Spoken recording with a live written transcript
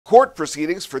Court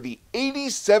proceedings for the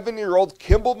 87-year-old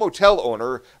Kimball motel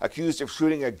owner accused of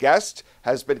shooting a guest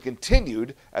has been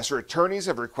continued as her attorneys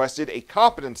have requested a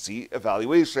competency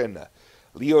evaluation.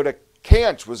 Leota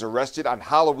Kant was arrested on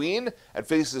Halloween and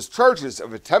faces charges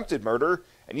of attempted murder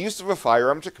and use of a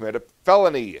firearm to commit a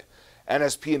felony.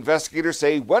 NSP investigators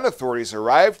say when authorities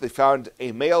arrived, they found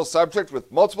a male subject with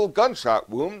multiple gunshot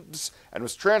wounds and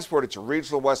was transported to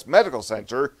Regional West Medical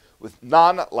Center with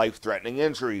non-life-threatening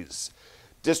injuries.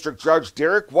 District Judge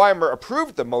Derek Weimer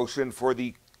approved the motion for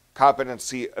the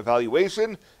competency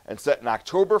evaluation and set an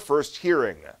October 1st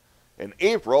hearing. In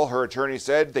April, her attorney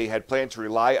said they had planned to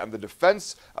rely on the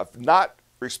defense of not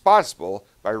responsible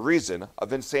by reason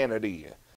of insanity.